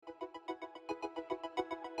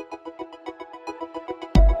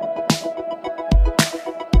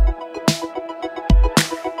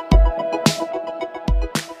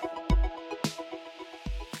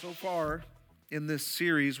in this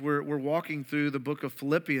series. We're walking through the book of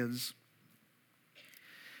Philippians.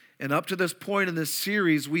 And up to this point in this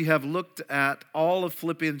series, we have looked at all of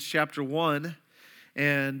Philippians chapter 1.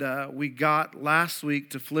 And we got last week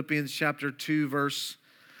to Philippians chapter 2, verse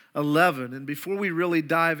 11. And before we really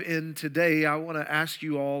dive in today, I want to ask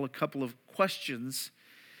you all a couple of questions.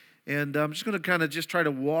 And I'm just going to kind of just try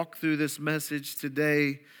to walk through this message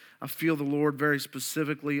today. I feel the Lord very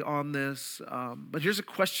specifically on this. But here's a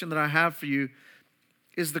question that I have for you.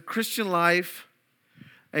 Is the Christian life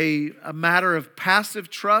a matter of passive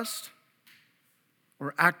trust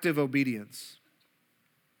or active obedience?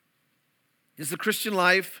 Is the Christian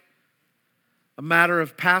life a matter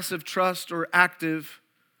of passive trust or active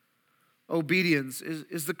obedience?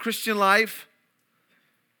 Is the Christian life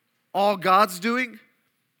all God's doing?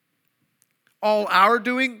 All our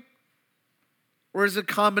doing? Or is it a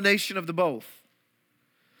combination of the both?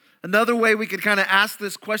 Another way we could kind of ask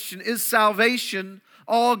this question, is salvation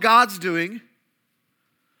all God's doing?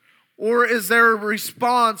 Or is there a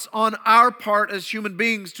response on our part as human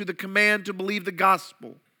beings to the command to believe the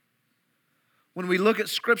gospel? When we look at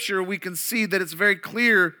Scripture, we can see that it's very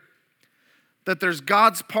clear that there's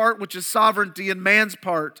God's part, which is sovereignty, and man's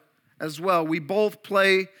part as well. We both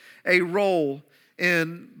play a role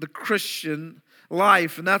in the Christian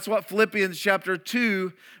life. And that's what Philippians chapter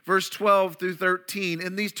 2, verse 12 through 13.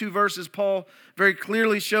 In these two verses, Paul very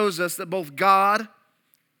clearly shows us that both God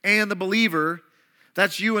and the believer,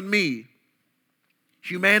 that's you and me,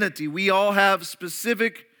 humanity, we all have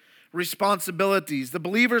specific responsibilities. The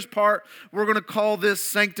believer's part, we're going to call this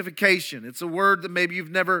sanctification. It's a word that maybe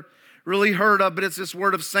you've never really heard of, but it's this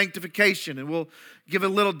word of sanctification. And we'll give a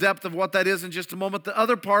little depth of what that is in just a moment. The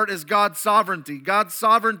other part is God's sovereignty. God's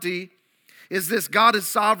sovereignty is this: God is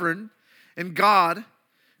sovereign, and God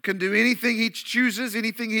can do anything He chooses,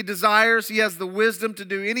 anything He desires. He has the wisdom to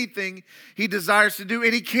do anything He desires to do,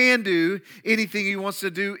 and He can do anything He wants to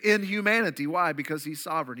do in humanity. Why? Because He's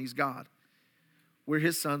sovereign. He's God. We're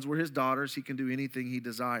His sons. We're His daughters. He can do anything He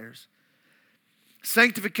desires.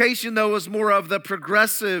 Sanctification, though, is more of the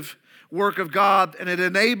progressive work of God, and it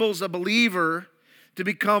enables a believer to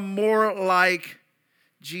become more like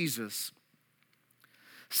Jesus.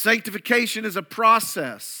 Sanctification is a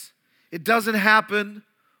process. It doesn't happen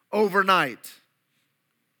overnight.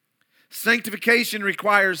 Sanctification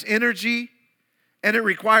requires energy and it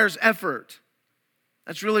requires effort.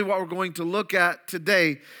 That's really what we're going to look at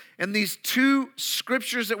today. And these two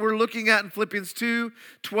scriptures that we're looking at in Philippians 2,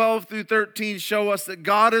 12 through 13 show us that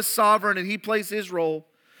God is sovereign and He plays His role.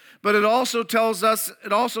 But it also shows us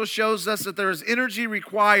that there is energy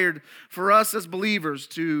required for us as believers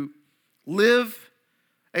to live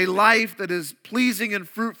a life that is pleasing and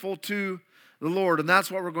fruitful to the Lord. And that's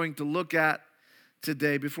what we're going to look at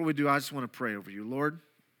today. Before we do, I just want to pray over you. Lord,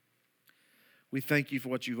 we thank You for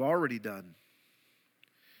what You've already done.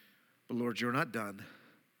 But Lord, You're not done.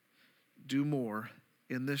 Do more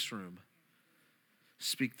in this room.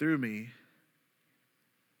 Speak through me.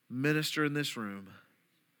 Minister in this room.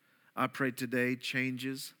 I pray today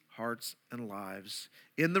changes hearts and lives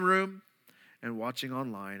in the room and watching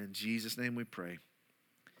online. In Jesus' name we pray.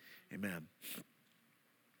 Amen.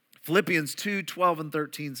 Philippians 2, 12 and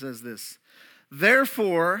 13 says this: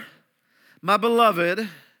 Therefore, my beloved,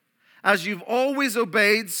 as you've always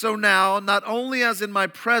obeyed, so now, not only as in my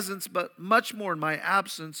presence, but much more in my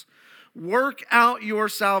absence, work out your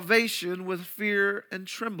salvation with fear and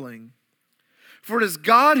trembling. For it is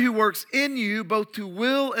God who works in you both to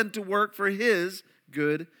will and to work for His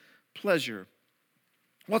good pleasure.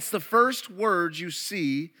 What's the first word you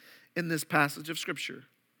see in this passage of Scripture?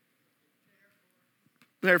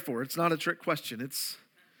 Therefore. It's not a trick question.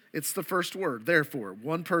 It's the first word. Therefore.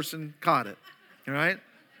 One person caught it. All right?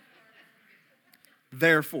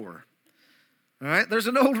 Therefore. All right? There's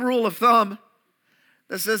an old rule of thumb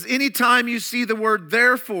that says anytime you see the word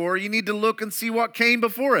therefore, you need to look and see what came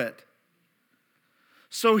before it.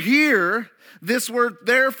 So here, this word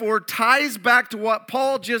therefore ties back to what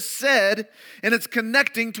Paul just said, and it's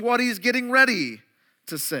connecting to what he's getting ready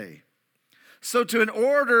to say. So in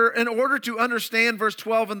order to understand verse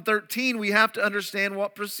 12 and 13, we have to understand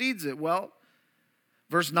what precedes it. Well,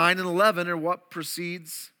 verse 9 and 11 are what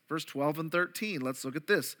precedes verse 12 and 13. Let's look at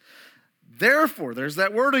this. Therefore, there's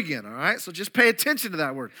that word again, all right? So just pay attention to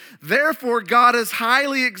that word. Therefore, God has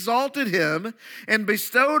highly exalted Him and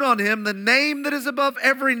bestowed on Him the name that is above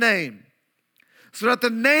every name, so that the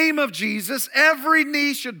name of Jesus, every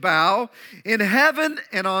knee should bow in heaven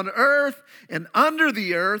and on earth and under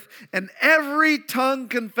the earth, and every tongue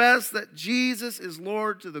confess that Jesus is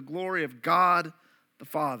Lord to the glory of God the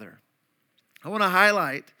Father. I want to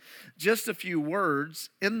highlight just a few words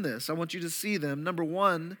in this. I want you to see them. Number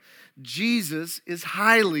one, Jesus is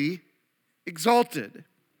highly exalted.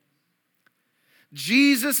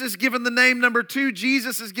 Jesus is given the name. Number two,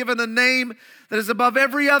 Jesus is given a name that is above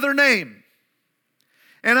every other name.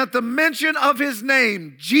 And at the mention of his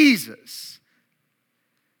name, Jesus,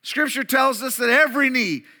 Scripture tells us that every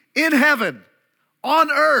knee in heaven,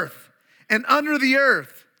 on earth, and under the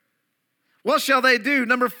earth, what shall they do?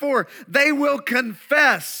 Number four, they will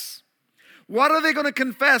confess. What are they going to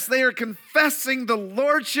confess? They are confessing the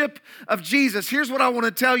lordship of Jesus. Here's what I want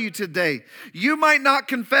to tell you today. You might not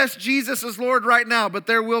confess Jesus as Lord right now, but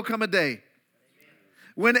there will come a day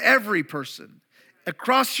when every person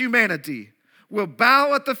across humanity will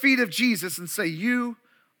bow at the feet of Jesus and say, you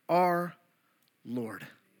are Lord.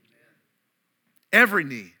 Every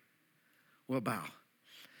knee will bow.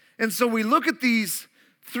 And so we look at these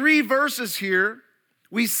three verses here.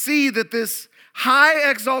 We see that this high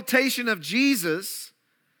exaltation of Jesus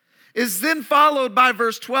is then followed by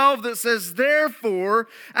verse 12 that says, therefore,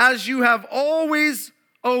 as you have always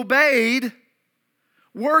obeyed,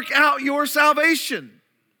 work out your salvation.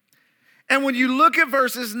 And when you look at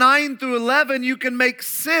verses 9 through 11, you can make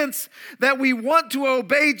sense that we want to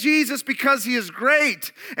obey Jesus because he is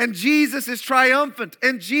great and Jesus is triumphant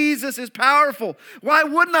and Jesus is powerful. Why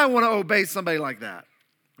wouldn't I want to obey somebody like that,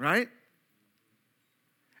 right?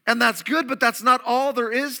 And that's good, but that's not all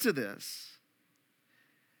there is to this.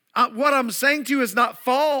 What I'm saying to you is not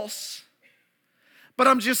false, but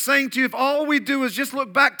I'm just saying to you, if all we do is just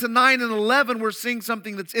look back to 9 and 11, we're seeing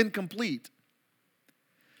something that's incomplete.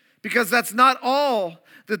 Because that's not all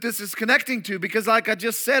that this is connecting to. Because like I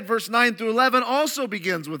just said, verse 9 through 11 also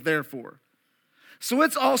begins with therefore. So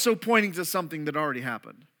it's also pointing to something that already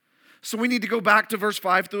happened. So we need to go back to verse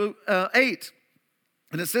 5 through 8.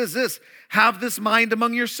 And it says this, have this mind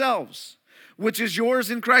among yourselves, which is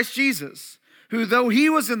yours in Christ Jesus, who though he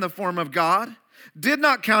was in the form of God, did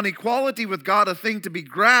not count equality with God a thing to be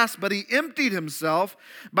grasped, but he emptied himself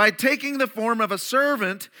by taking the form of a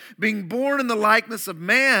servant, being born in the likeness of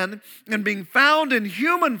man, and being found in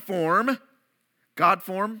human form, God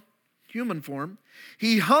form, human form,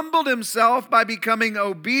 he humbled himself by becoming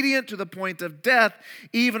obedient to the point of death,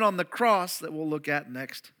 even on the cross that we'll look at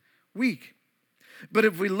next week. But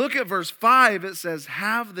if we look at verse 5, it says,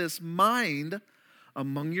 have this mind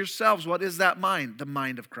among yourselves. What is that mind? The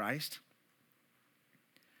mind of Christ.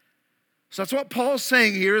 So that's what Paul's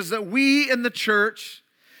saying here, is that we in the church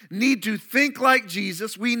need to think like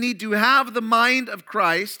Jesus. We need to have the mind of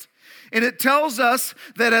Christ. And it tells us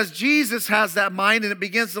that as Jesus has that mind, and it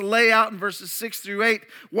begins to lay out in verses 6 through 8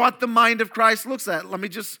 what the mind of Christ looks at. Let me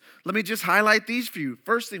just highlight these few.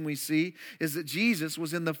 First thing we see is that Jesus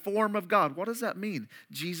was in the form of God. What does that mean?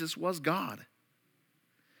 Jesus was God.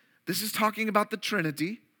 This is talking about the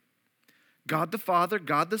Trinity. God the Father,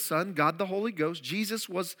 God the Son, God the Holy Ghost. Jesus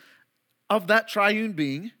was of that triune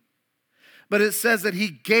being, but it says that he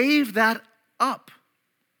gave that up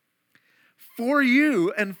for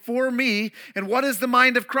you and for me. And what is the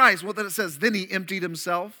mind of Christ? Well, then it says, then he emptied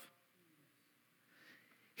himself.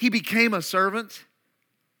 He became a servant.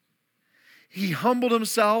 He humbled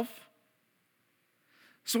himself.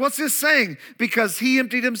 So what's this saying? Because he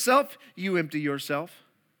emptied himself, you empty yourself.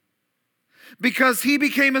 Because he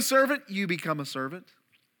became a servant, you become a servant.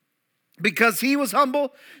 Because he was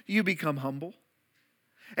humble, you become humble.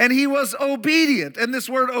 And he was obedient. And this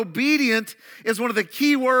word obedient is one of the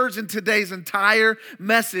key words in today's entire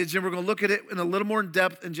message. And we're going to look at it in a little more in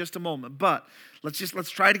depth in just a moment. But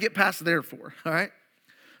let's try to get past therefore, all right?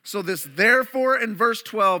 So this therefore in verse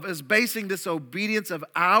 12 is basing this obedience of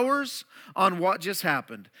ours on what just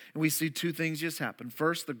happened. And we see two things just happen.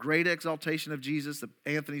 First, the great exaltation of Jesus that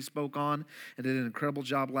Anthony spoke on and did an incredible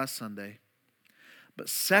job last Sunday. But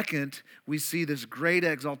second, we see this great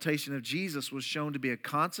exaltation of Jesus was shown to be a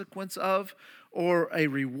consequence of or a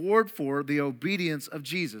reward for the obedience of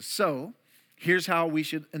Jesus. So here's how we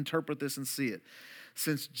should interpret this and see it.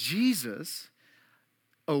 Since Jesus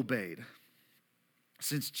obeyed,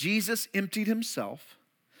 since Jesus emptied himself,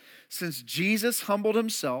 since Jesus humbled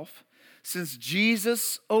himself, since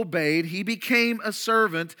Jesus obeyed, he became a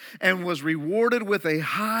servant and was rewarded with a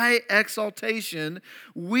high exaltation,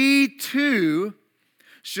 we too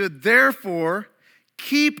should therefore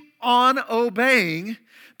keep on obeying,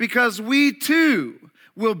 because we too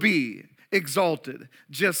will be exalted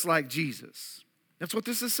just like Jesus. That's what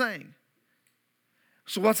this is saying.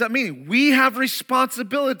 So what's that mean? We have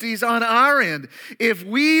responsibilities on our end. If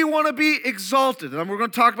we want to be exalted, and we're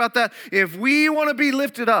going to talk about that, if we want to be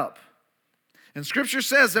lifted up, and Scripture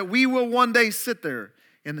says that we will one day sit there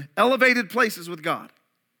in elevated places with God.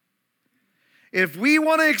 If we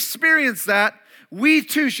want to experience that, we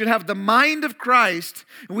too should have the mind of Christ,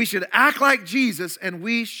 and we should act like Jesus, and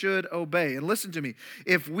we should obey. And listen to me,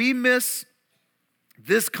 if we miss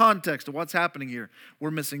this context of what's happening here,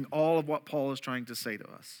 we're missing all of what Paul is trying to say to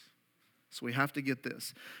us. So we have to get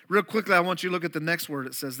this. Real quickly, I want you to look at the next word.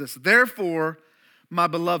 It says this, therefore, my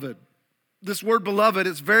beloved. This word beloved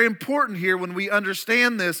is very important here when we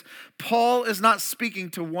understand this. Paul is not speaking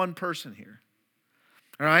to one person here.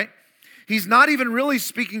 All right? He's not even really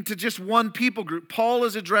speaking to just one people group. Paul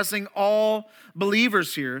is addressing all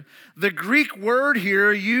believers here. The Greek word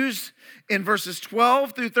here used in verses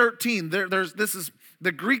 12 through 13, this is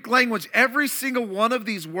the Greek language. Every single one of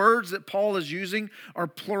these words that Paul is using are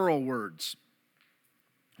plural words.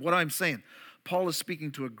 What I'm saying, Paul is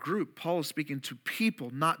speaking to a group. Paul is speaking to people,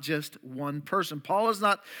 not just one person. Paul is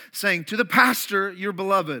not saying to the pastor, you're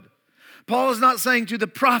beloved. Paul is not saying to the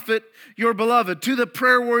prophet, you're beloved, to the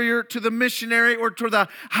prayer warrior, to the missionary, or to the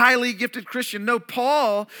highly gifted Christian. No,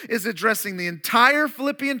 Paul is addressing the entire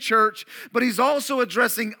Philippian church, but he's also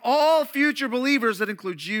addressing all future believers. That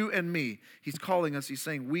includes you and me. He's calling us, he's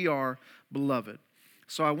saying we are beloved.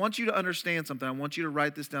 So I want you to understand something. I want you to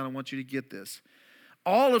write this down. I want you to get this.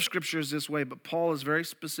 All of Scripture is this way, but Paul is very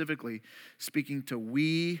specifically speaking to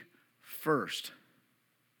we first,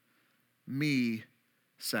 me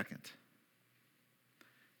second.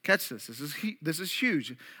 Catch this. This is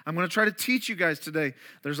huge. I'm going to try to teach you guys today.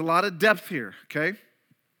 There's a lot of depth here, okay?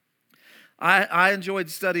 I enjoyed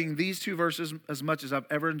studying these two verses as much as I've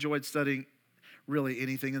ever enjoyed studying really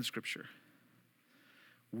anything in Scripture.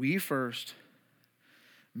 We first,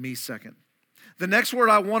 me second. The next word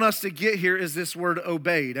I want us to get here is this word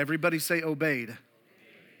obeyed. Everybody say obeyed.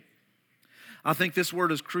 I think this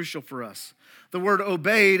word is crucial for us. The word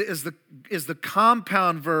obeyed is the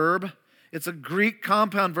compound verb. It's a Greek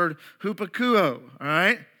compound verb, hupakuo, all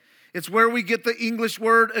right? It's where we get the English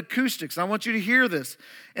word acoustics. I want you to hear this.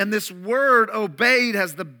 And this word obeyed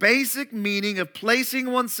has the basic meaning of placing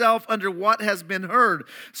oneself under what has been heard.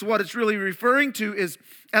 So what it's really referring to is,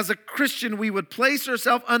 as a Christian, we would place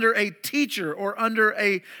ourselves under a teacher or under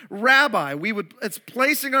a rabbi. It's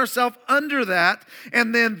placing ourselves under that,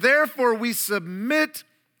 and then therefore we submit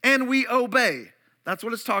and we obey. That's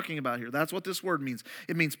what it's talking about here. That's what this word means.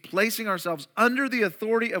 It means placing ourselves under the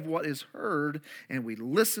authority of what is heard, and we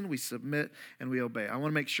listen, we submit, and we obey. I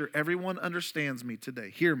want to make sure everyone understands me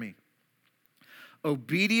today. Hear me.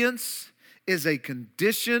 Obedience is a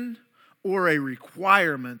condition or a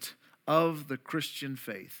requirement of the Christian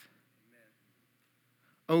faith.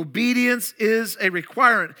 Obedience is a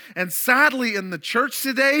requirement. And sadly, in the church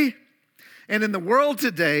today and in the world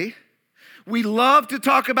today, we love to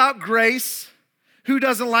talk about grace. Who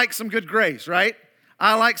doesn't like some good grace, right?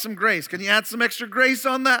 I like some grace. Can you add some extra grace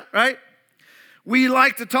on that, right? We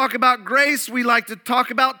like to talk about grace. We like to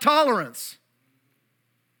talk about tolerance.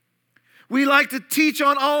 We like to teach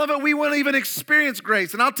on all of it. We want to even experience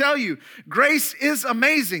grace. And I'll tell you, grace is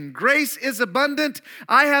amazing. Grace is abundant.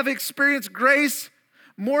 I have experienced grace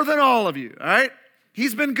more than all of you, all right?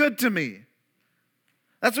 He's been good to me.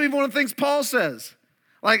 That's even one of the things Paul says.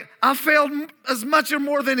 Like, I failed as much or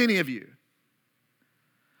more than any of you.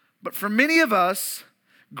 But for many of us,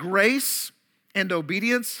 grace and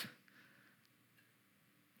obedience,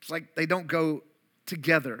 it's like they don't go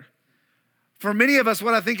together. For many of us,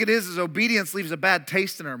 what I think it is obedience leaves a bad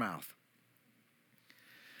taste in our mouth.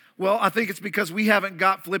 Well, I think it's because we haven't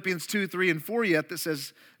got Philippians 2, 3, and 4 yet that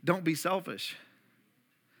says, don't be selfish.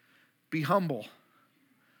 Be humble.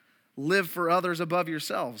 Live for others above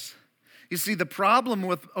yourselves. You see, the problem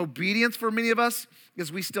with obedience for many of us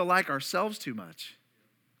is we still like ourselves too much.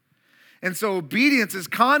 And so obedience is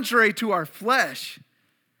contrary to our flesh.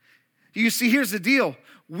 You see, here's the deal.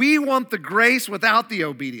 We want the grace without the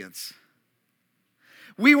obedience.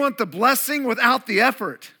 We want the blessing without the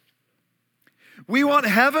effort. We want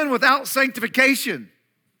heaven without sanctification.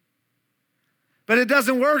 But it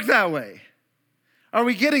doesn't work that way. Are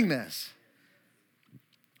we getting this?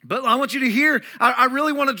 But I want you to hear, I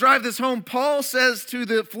really want to drive this home. Paul says to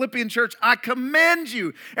the Philippian church, I commend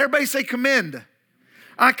you. Everybody say commend.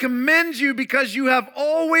 I commend you because you have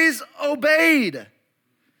always obeyed.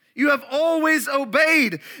 You have always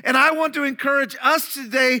obeyed. And I want to encourage us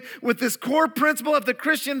today with this core principle of the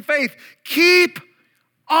Christian faith. Keep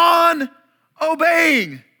on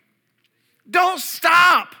obeying. Don't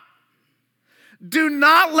stop. Do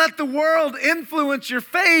not let the world influence your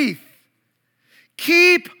faith.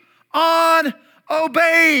 Keep on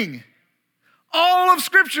obeying. All of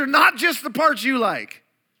Scripture, not just the parts you like.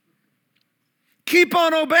 Keep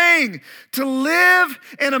on obeying. To live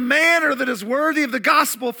in a manner that is worthy of the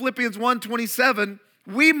gospel, Philippians 1:27,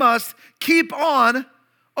 We must keep on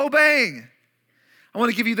obeying. I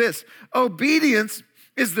want to give you this. Obedience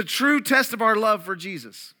is the true test of our love for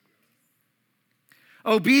Jesus.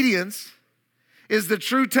 Obedience is the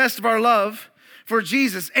true test of our love for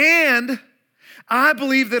Jesus. And I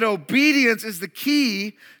believe that obedience is the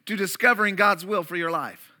key to discovering God's will for your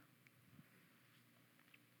life.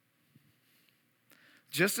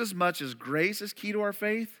 Just as much as grace is key to our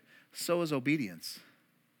faith, so is obedience.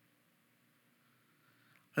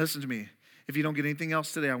 Listen to me. If you don't get anything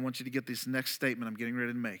else today, I want you to get this next statement I'm getting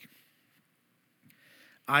ready to make.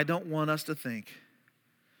 I don't want us to think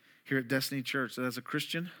here at Destiny Church that as a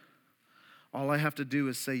Christian, all I have to do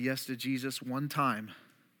is say yes to Jesus one time,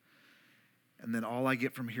 and then all I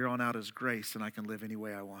get from here on out is grace, and I can live any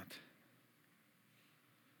way I want.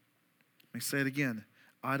 Let me say it again.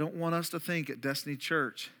 I don't want us to think at Destiny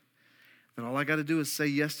Church that all I got to do is say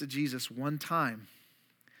yes to Jesus one time,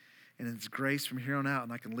 and it's grace from here on out,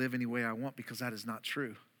 and I can live any way I want, because that is not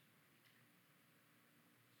true.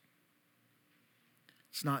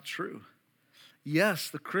 It's not true. Yes,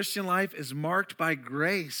 the Christian life is marked by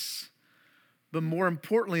grace. But more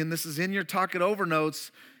importantly, and this is in your Talk It Over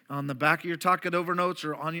notes, on the back of your Talk It Over notes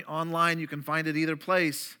or online, you can find it either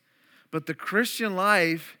place. But the Christian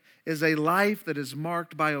life is a life that is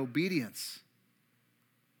marked by obedience.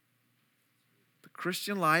 The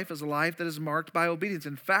Christian life is a life that is marked by obedience.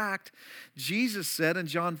 In fact, Jesus said in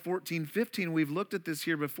John 14:15, we've looked at this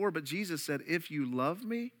here before, but Jesus said, if you love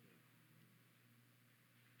me,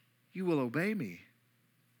 you will obey me.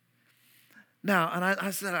 Now, and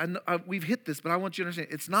I said, we've hit this, but I want you to understand,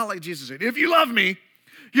 it's not like Jesus said, if you love me,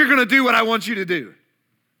 you're going to do what I want you to do.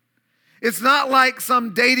 It's not like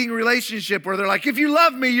some dating relationship where they're like, if you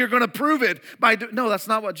love me, you're going to prove it. No, that's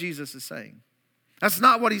not what Jesus is saying. That's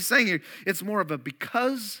not what he's saying here. It's more of a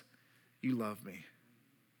because you love me.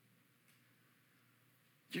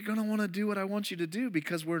 You're going to want to do what I want you to do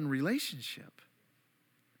because we're in relationship.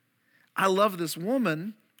 I love this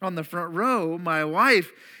woman on the front row, my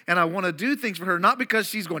wife, and I want to do things for her, not because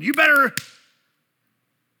she's going, you better.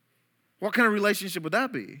 What kind of relationship would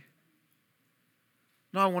that be?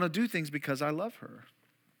 No, I want to do things because I love her.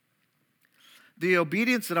 The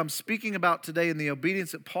obedience that I'm speaking about today and the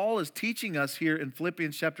obedience that Paul is teaching us here in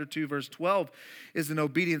Philippians chapter 2, verse 12, is an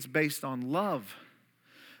obedience based on love,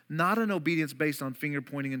 not an obedience based on finger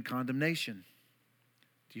pointing and condemnation.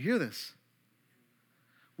 Do you hear this?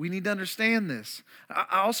 We need to understand this.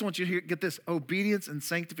 I also want you to get this. Obedience and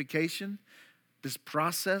sanctification, this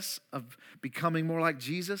process of becoming more like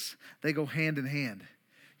Jesus, they go hand in hand.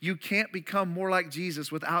 You can't become more like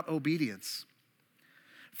Jesus without obedience.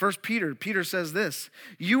 First Peter says this,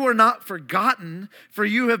 you are not forgotten, for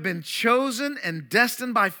you have been chosen and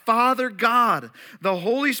destined by Father God. The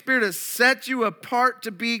Holy Spirit has set you apart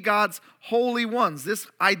to be God's holy ones. This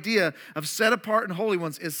idea of set apart and holy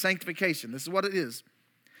ones is sanctification. This is what it is.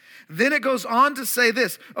 Then it goes on to say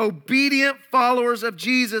this, obedient followers of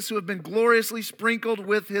Jesus who have been gloriously sprinkled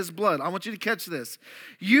with his blood. I want you to catch this.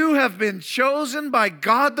 You have been chosen by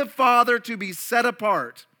God the Father to be set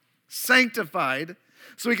apart, sanctified.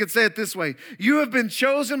 So we could say it this way. You have been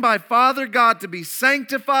chosen by Father God to be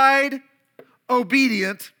sanctified,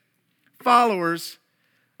 obedient followers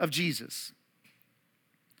of Jesus.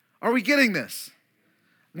 Are we getting this?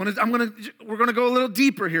 We're going to go a little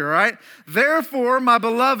deeper here, all right? Therefore, my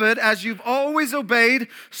beloved, as you've always obeyed,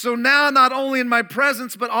 so now not only in my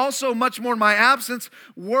presence, but also much more in my absence,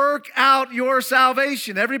 work out your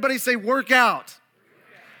salvation. Everybody say work out.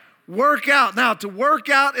 Work out. Now, to work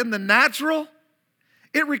out in the natural,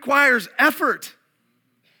 it requires effort.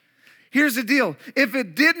 Here's the deal. If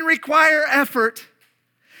it didn't require effort,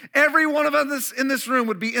 every one of us in this room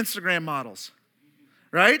would be Instagram models,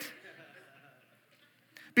 right?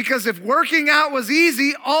 Because if working out was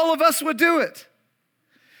easy, all of us would do it.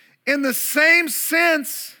 In the same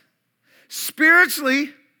sense,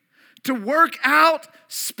 spiritually, to work out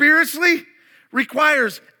spiritually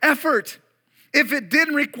requires effort. If it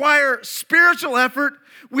didn't require spiritual effort,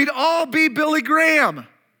 we'd all be Billy Graham,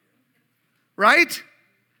 right?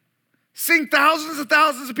 Seeing thousands and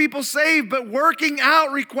thousands of people saved, but working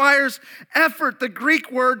out requires effort. The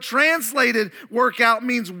Greek word translated workout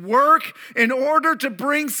means work in order to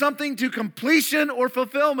bring something to completion or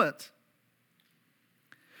fulfillment.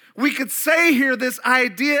 We could say here this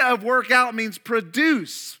idea of workout means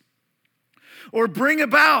produce or bring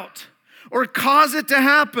about or cause it to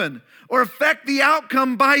happen or affect the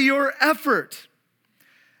outcome by your effort.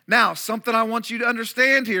 Now, something I want you to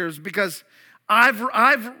understand here is because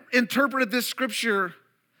I've interpreted this scripture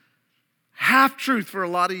half-truth for a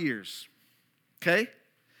lot of years, okay?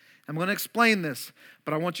 I'm going to explain this,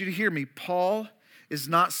 but I want you to hear me. Paul is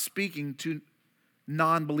not speaking to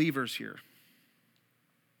non-believers here.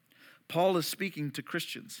 Paul is speaking to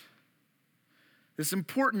Christians. It's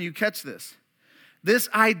important you catch this. This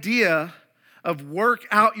idea of work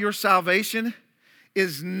out your salvation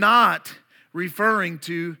is not referring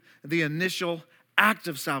to the initial act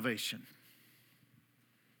of salvation.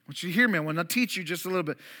 I want you to hear me. I want to teach you just a little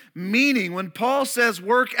bit. Meaning, when Paul says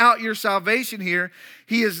work out your salvation here,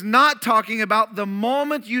 he is not talking about the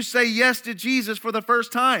moment you say yes to Jesus for the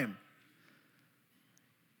first time.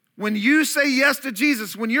 When you say yes to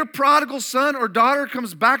Jesus, when your prodigal son or daughter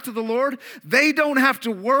comes back to the Lord, they don't have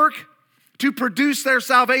to work to produce their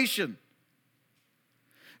salvation.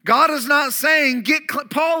 God is not saying,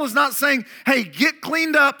 Paul is not saying, hey, get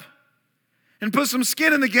cleaned up and put some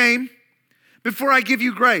skin in the game before I give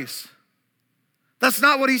you grace. That's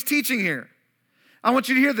not what he's teaching here. I want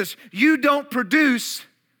you to hear this. You don't produce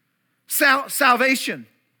salvation.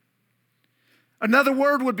 Another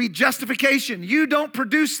word would be justification. You don't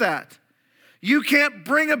produce that. You can't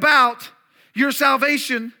bring about your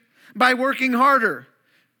salvation by working harder.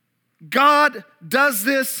 God does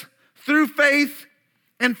this through faith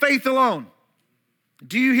and faith alone.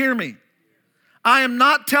 Do you hear me? I am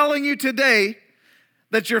not telling you today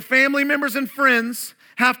that your family members and friends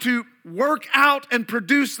have to work out and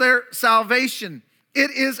produce their salvation. It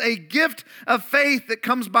is a gift of faith that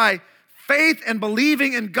comes by faith and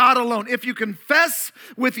believing in God alone. If you confess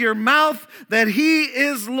with your mouth that He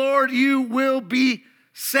is Lord, you will be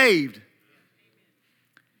saved.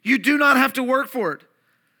 You do not have to work for it.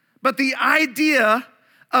 But the idea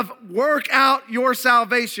of work out your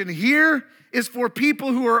salvation here is for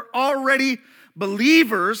people who are already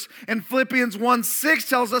believers. And Philippians 1:6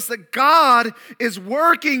 tells us that God is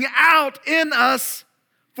working out in us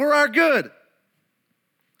for our good.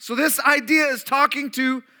 So this idea is talking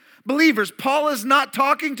to believers. Paul is not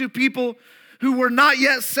talking to people who were not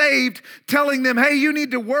yet saved, telling them, hey, you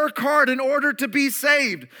need to work hard in order to be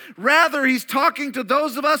saved. Rather, he's talking to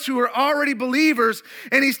those of us who are already believers,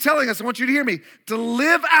 and he's telling us, I want you to hear me, to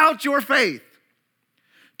live out your faith,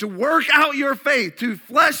 to work out your faith, to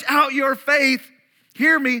flesh out your faith.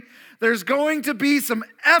 Hear me, there's going to be some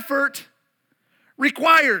effort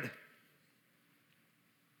required.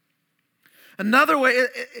 Another way,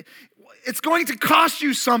 it's going to cost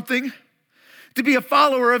you something to be a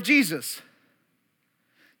follower of Jesus.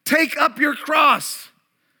 Take up your cross,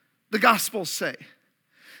 the Gospels say.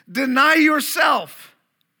 Deny yourself.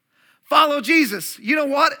 Follow Jesus. You know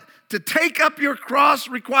what? To take up your cross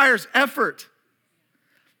requires effort.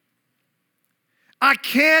 I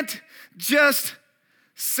can't just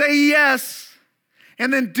say yes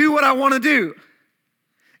and then do what I want to do.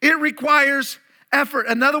 It requires effort.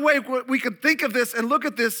 Another way we can think of this and look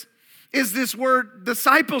at this is this word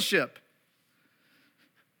discipleship.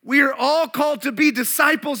 We are all called to be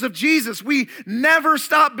disciples of Jesus. We never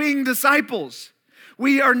stop being disciples.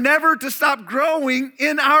 We are never to stop growing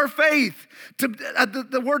in our faith.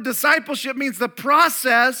 The word discipleship means the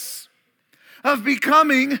process of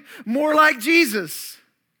becoming more like Jesus.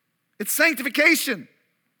 It's sanctification.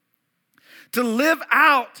 To live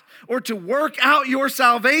out or to work out your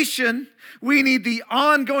salvation, we need the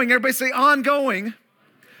ongoing, everybody say ongoing,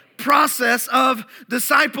 process of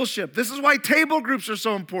discipleship. This is why table groups are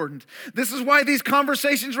so important. This is why these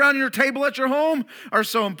conversations around your table at your home are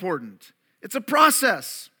so important. It's a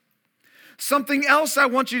process. Something else I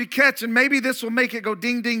want you to catch, and maybe this will make it go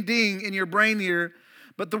ding, ding, ding in your brain here,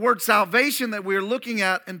 but the word salvation that we're looking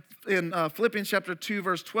at in Philippians chapter 2,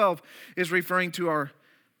 verse 12 is referring to our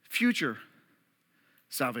future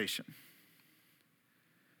salvation.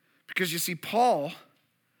 Because you see, Paul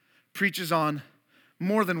preaches on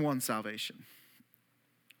more than one salvation.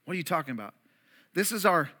 What are you talking about? This is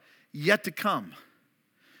our yet to come.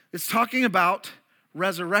 It's talking about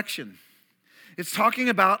resurrection. It's talking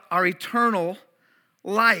about our eternal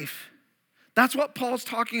life. That's what Paul's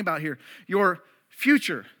talking about here. Your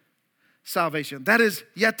future salvation. That is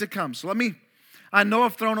yet to come. So I know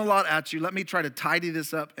I've thrown a lot at you. Let me try to tidy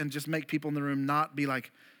this up and just make people in the room not be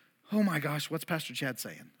like, oh my gosh, what's Pastor Chad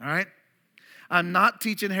saying? All right? I'm not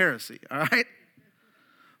teaching heresy, all right?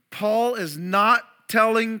 Paul is not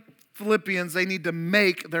telling Philippians they need to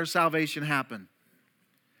make their salvation happen.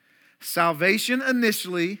 Salvation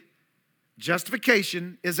initially,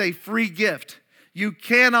 justification, is a free gift. You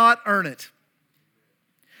cannot earn it.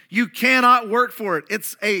 You cannot work for it.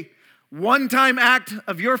 It's a one-time act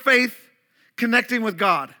of your faith connecting with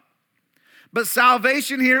God. But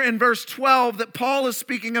salvation here in verse 12 that Paul is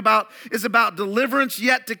speaking about is about deliverance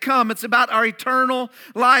yet to come. It's about our eternal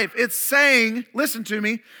life. It's saying, listen to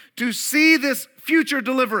me, to see this future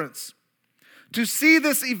deliverance, To see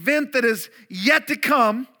this event that is yet to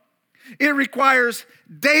come, it requires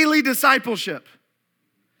daily discipleship,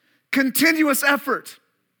 continuous effort,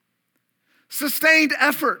 sustained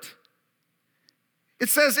effort. It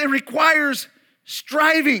says it requires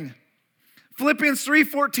striving. Philippians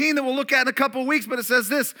 3:14 that we'll look at in a couple of weeks, but it says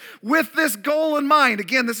this, with this goal in mind.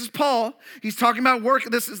 Again, this is Paul. He's talking about work.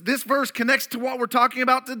 This verse connects to what we're talking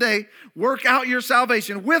about today. Work out your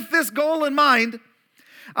salvation. With this goal in mind,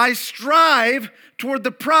 I strive toward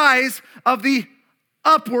the prize of the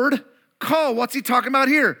upward call. What's he talking about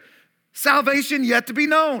here? Salvation yet to be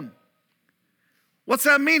known. What's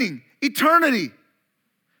that meaning? Eternity.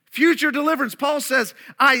 Future deliverance. Paul says,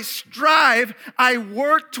 I strive, I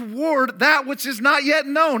work toward that which is not yet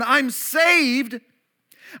known. I'm saved.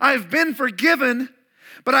 I've been forgiven,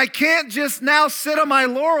 but I can't just now sit on my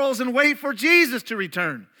laurels and wait for Jesus to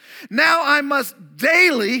return. Now I must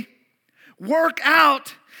daily work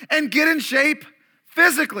out and get in shape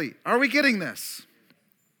physically. Are we getting this?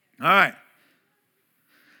 All right.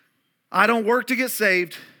 I don't work to get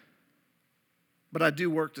saved, but I do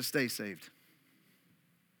work to stay saved.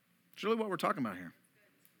 It's really what we're talking about here.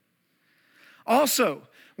 Also,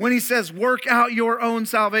 when he says work out your own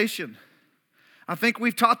salvation, I think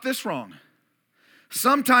we've taught this wrong.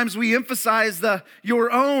 Sometimes we emphasize the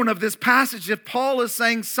your own of this passage. If Paul is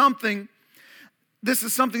saying something, this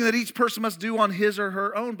is something that each person must do on his or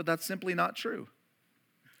her own, but that's simply not true.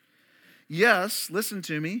 Yes, listen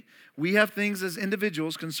to me. We have things as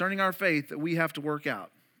individuals concerning our faith that we have to work out.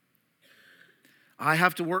 I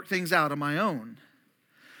have to work things out on my own.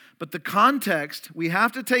 But the context, we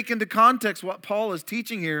have to take into context what Paul is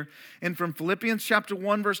teaching here. And from Philippians chapter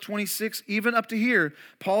 1, verse 26, even up to here,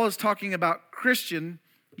 Paul is talking about Christian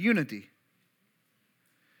unity.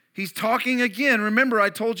 He's talking again. Remember,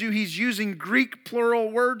 I told you he's using Greek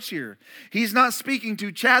plural words here. He's not speaking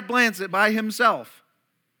to Chad Blansit by himself.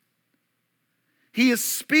 He is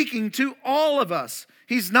speaking to all of us.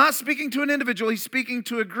 He's not speaking to an individual. He's speaking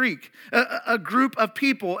to a group of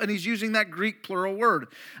people, and he's using that Greek plural word.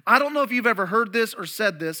 I don't know if you've ever heard this or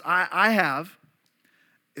said this. I have.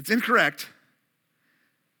 It's incorrect.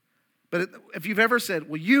 But if you've ever said,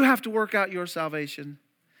 well, you have to work out your salvation,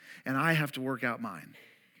 and I have to work out mine.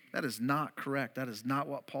 That is not correct. That is not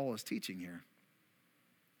what Paul is teaching here.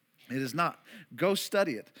 It is not. Go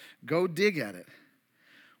study it. Go dig at it.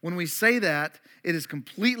 When we say that, it is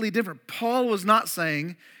completely different. Paul was not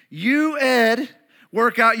saying, you, Ed,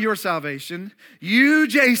 work out your salvation. You,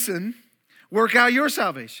 Jason, work out your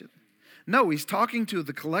salvation. No, he's talking to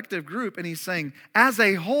the collective group, and he's saying, as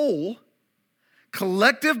a whole,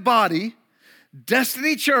 collective body,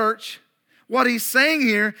 Destiny Church, what he's saying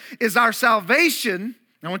here is our salvation,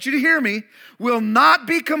 I want you to hear me, will not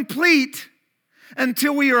be complete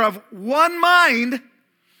until we are of one mind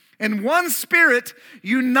and one spirit,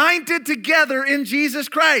 united together in Jesus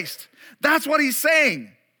Christ. That's what he's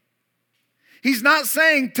saying. He's not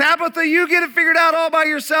saying, Tabitha, you get it figured out all by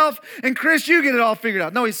yourself, and Chris, you get it all figured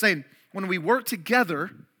out. No, he's saying, when we work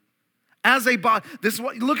together as a body, this is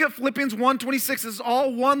what, look at Philippians 1:26, this is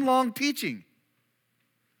all one long teaching.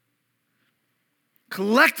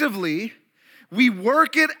 Collectively, we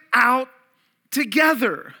work it out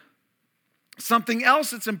together. Something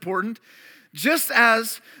else that's important, just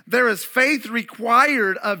as there is faith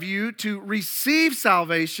required of you to receive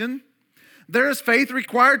salvation, there is faith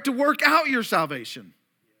required to work out your salvation.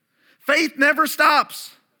 Faith never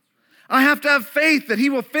stops. I have to have faith that he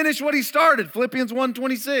will finish what he started, Philippians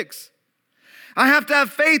 1:26. I have to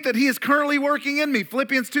have faith that he is currently working in me,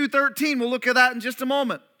 Philippians 2:13. We'll look at that in just a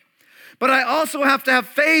moment. But I also have to have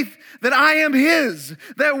faith that I am his,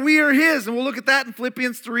 that we are his. And we'll look at that in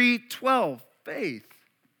Philippians 3:12. Faith.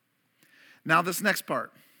 Now this next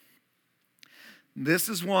part. This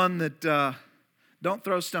is one that don't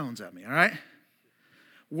throw stones at me, all right?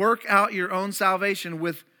 Work out your own salvation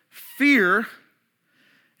with fear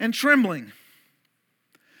and trembling.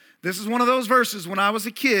 This is one of those verses when I was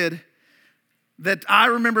a kid that I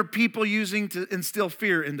remember people using to instill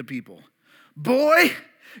fear into people. Boy,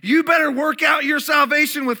 you better work out your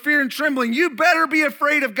salvation with fear and trembling. You better be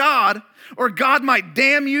afraid of God, or God might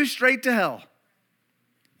damn you straight to hell.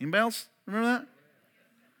 Anybody else remember that?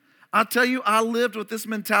 I'll tell you, I lived with this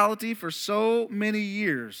mentality for so many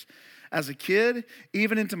years. As a kid,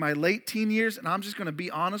 even into my late teen years, and I'm just going to be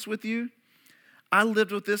honest with you, I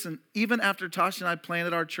lived with this, and even after Tasha and I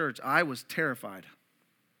planted our church, I was terrified.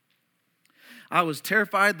 I was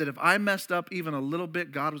terrified that if I messed up even a little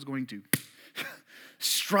bit, God was going to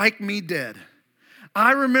strike me dead.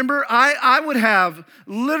 I remember I would have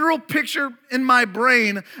literal picture in my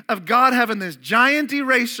brain of God having this giant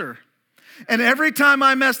eraser, And every time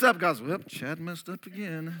I messed up, God's, well, Chad messed up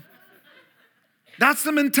again. That's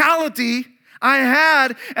the mentality I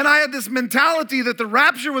had. And I had this mentality that the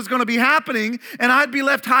rapture was going to be happening and I'd be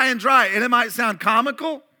left high and dry. And it might sound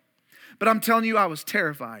comical, but I'm telling you, I was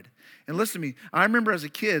terrified. And listen to me, I remember as a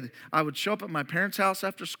kid, I would show up at my parents' house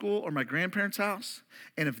after school or my grandparents' house.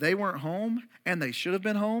 And if they weren't home, and they should have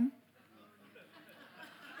been home,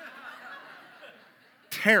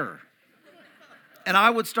 terror. And I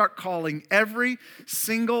would start calling every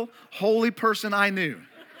single holy person I knew.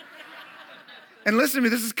 And listen to me,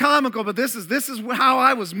 this is comical, but this is how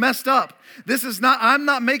I was messed up. I'm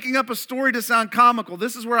not making up a story to sound comical.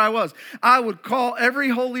 This is where I was. I would call every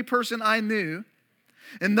holy person I knew.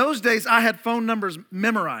 In those days, I had phone numbers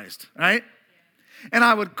memorized, right? And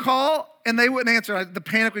I would call, and they wouldn't answer. The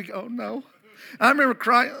panic would go, oh, no. I remember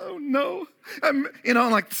crying, oh, no.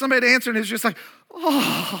 Like somebody would answer, and it was just like,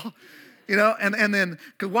 oh. And then,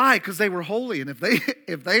 why? Because they were holy. And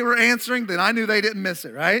if they were answering, then I knew they didn't miss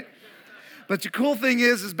it, right? But the cool thing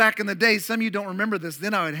is back in the day, some of you don't remember this,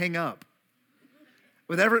 then I would hang up.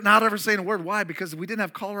 Not ever saying a word. Why? Because we didn't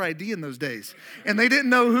have caller ID in those days. And they didn't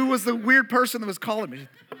know who was the weird person that was calling me.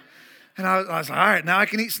 And I was like, all right, now I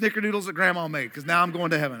can eat snickerdoodles that Grandma made because now I'm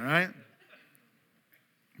going to heaven, right?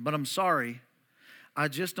 But I'm sorry. I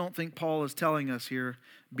just don't think Paul is telling us here,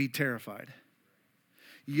 be terrified.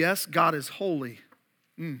 Yes, God is holy.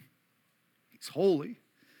 He's holy.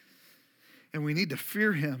 And we need to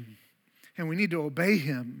fear him. And we need to obey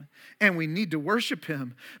him. And we need to worship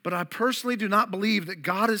him. But I personally do not believe that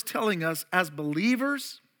God is telling us as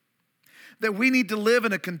believers that we need to live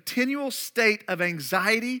in a continual state of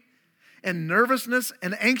anxiety and nervousness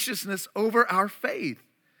and anxiousness over our faith.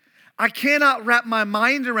 I cannot wrap my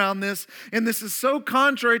mind around this, and this is so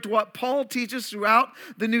contrary to what Paul teaches throughout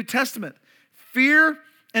the New Testament. Fear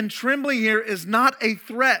and trembling here is not a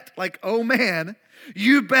threat, like, oh man,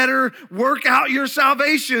 you better work out your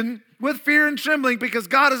salvation with fear and trembling because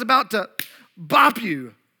God is about to bop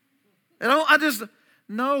you.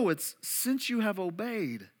 No, it's since you have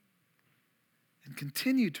obeyed and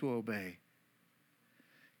continue to obey.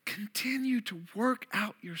 Continue to work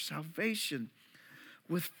out your salvation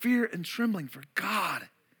with fear and trembling, for God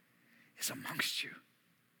is amongst you.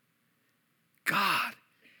 God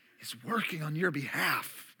is working on your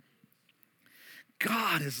behalf.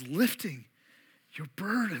 God is lifting your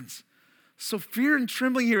burdens. So fear and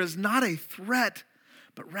trembling here is not a threat,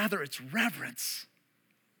 but rather it's reverence.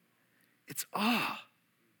 It's awe.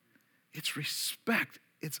 It's respect.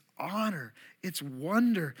 It's honor. It's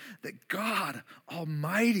wonder that God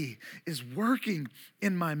Almighty is working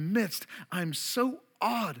in my midst. I'm so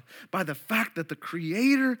awed by the fact that the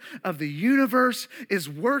creator of the universe is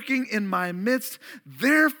working in my midst.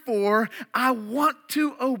 Therefore, I want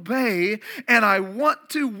to obey and I want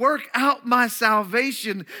to work out my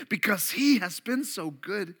salvation because he has been so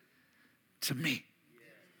good to me.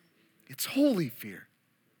 It's holy fear.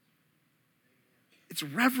 It's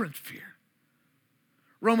reverent fear.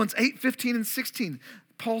 Romans 8:15 and 16.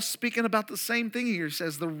 Paul's speaking about the same thing here. He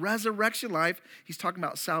says the resurrection life, he's talking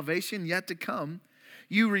about salvation yet to come,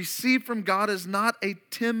 you receive from God is not a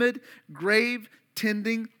timid,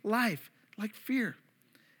 grave-tending life like fear.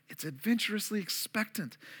 It's adventurously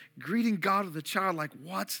expectant, greeting God with a child like,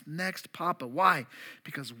 what's next, Papa? Why?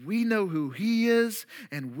 Because we know who he is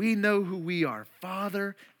and we know who we are,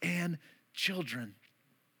 father and children.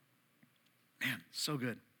 Man, so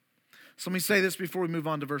good. So let me say this before we move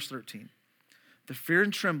on to verse 13. The fear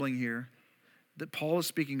and trembling here that Paul is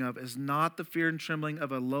speaking of is not the fear and trembling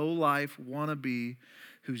of a low-life wannabe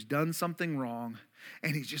who's done something wrong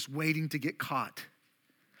and he's just waiting to get caught.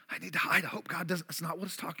 I need to hide. I hope God doesn't. That's not what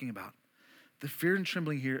it's talking about. The fear and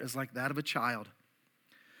trembling here is like that of a child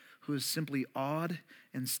who is simply awed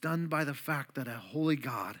and stunned by the fact that a holy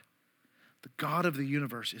God, the God of the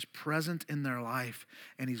universe, is present in their life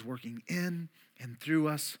and he's working in and through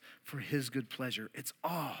us for his good pleasure. It's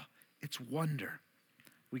awe. It's wonder.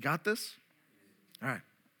 We got this? All right.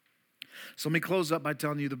 So let me close up by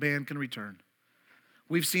telling you the band can return.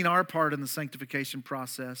 We've seen our part in the sanctification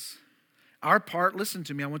process. Our part, listen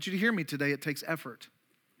to me, I want you to hear me today, it takes effort.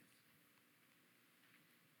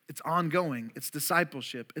 It's ongoing. It's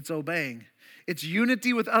discipleship. It's obeying. It's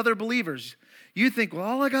unity with other believers. You think, well,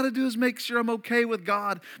 all I got to do is make sure I'm okay with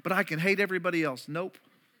God, but I can hate everybody else. Nope.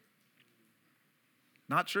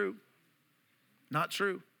 Not true. Not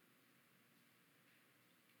true.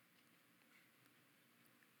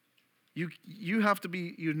 You have to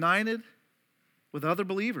be united with other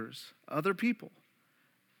believers, other people,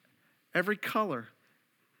 every color,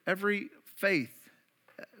 every faith,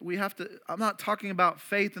 I'm not talking about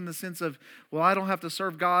faith in the sense of, well, I don't have to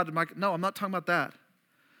serve God. No, I'm not talking about that.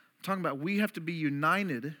 I'm talking about we have to be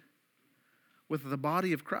united with the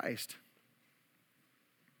body of Christ.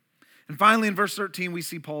 And finally, in verse 13, we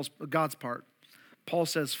see God's part. Paul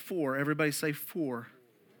says for. Everybody say for.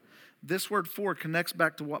 This word for connects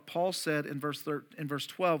back to what Paul said in verse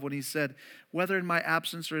 12 when he said, whether in my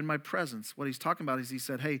absence or in my presence. What he's talking about is he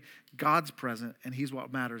said, hey, God's present and he's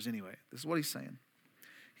what matters anyway. This is what he's saying.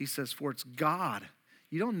 He says, for it's God.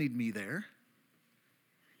 You don't need me there.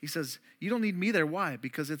 He says, you don't need me there. Why?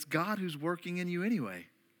 Because it's God who's working in you anyway.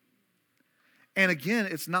 And again,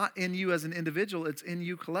 it's not in you as an individual, it's in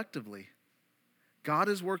you collectively. God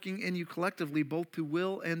is working in you collectively both to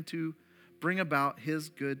will and to bring about his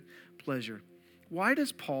good pleasure. Why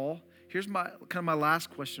does Paul, here's my last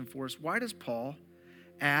question for us. Why does Paul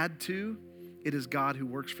add to, it is God who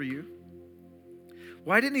works for you?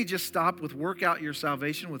 Why didn't he just stop with work out your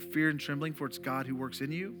salvation with fear and trembling, for it's God who works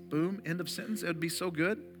in you? Boom, end of sentence. It would be so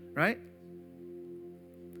good, right?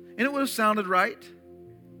 And it would have sounded right.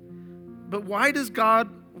 But why does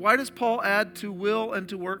Paul add to will and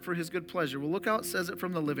to work for his good pleasure? Well, look how it says it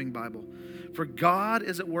from the Living Bible. For God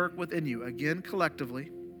is at work within you, again, collectively,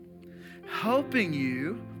 helping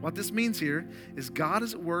you. What this means here is God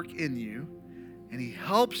is at work in you, and he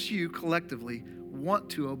helps you collectively want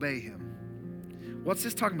to obey him. What's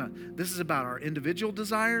this talking about? This is about our individual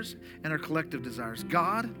desires and our collective desires.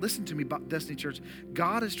 God, listen to me, Destiny Church,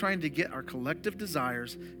 God is trying to get our collective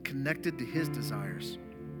desires connected to his desires.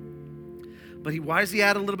 But why does he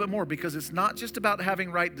add a little bit more? Because it's not just about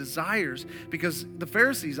having right desires, because the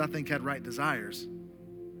Pharisees, I think, had right desires,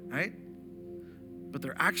 right? But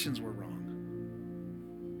their actions were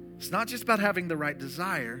wrong. It's not just about having the right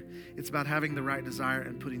desire, it's about having the right desire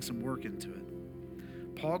and putting some work into it.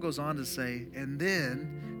 Paul goes on to say, and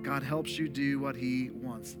then God helps you do what he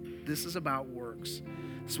wants. This is about works.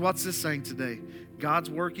 So what's this saying today?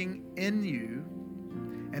 God's working in you,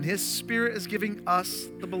 and his Spirit is giving us,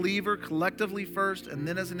 the believer, collectively first, and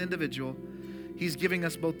then as an individual, he's giving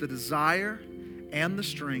us both the desire and the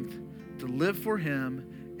strength to live for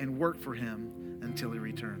him and work for him until he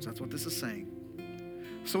returns. That's what this is saying.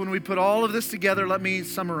 So when we put all of this together, let me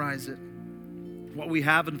summarize it. What we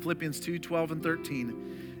have in Philippians 2, 12 and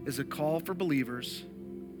 13 is a call for believers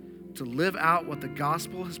to live out what the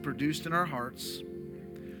gospel has produced in our hearts,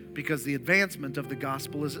 because the advancement of the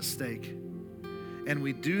gospel is at stake. And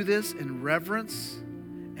we do this in reverence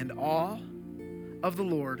and awe of the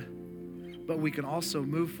Lord, but we can also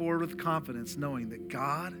move forward with confidence knowing that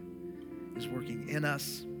God is working in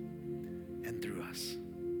us and through us.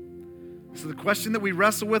 So the question that we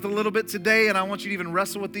wrestle with a little bit today, and I want you to even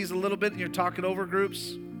wrestle with these a little bit in your Talk It Over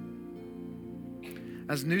groups.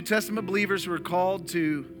 As New Testament believers who are called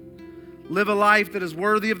to live a life that is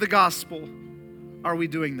worthy of the gospel, are we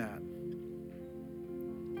doing that?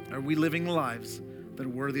 Are we living lives that are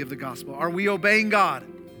worthy of the gospel? Are we obeying God?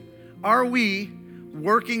 Are we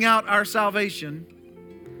working out our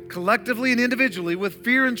salvation collectively and individually with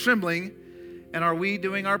fear and trembling? And are we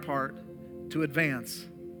doing our part to advance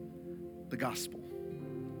the gospel?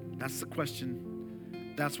 That's the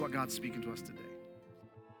question. That's what God's speaking to us today.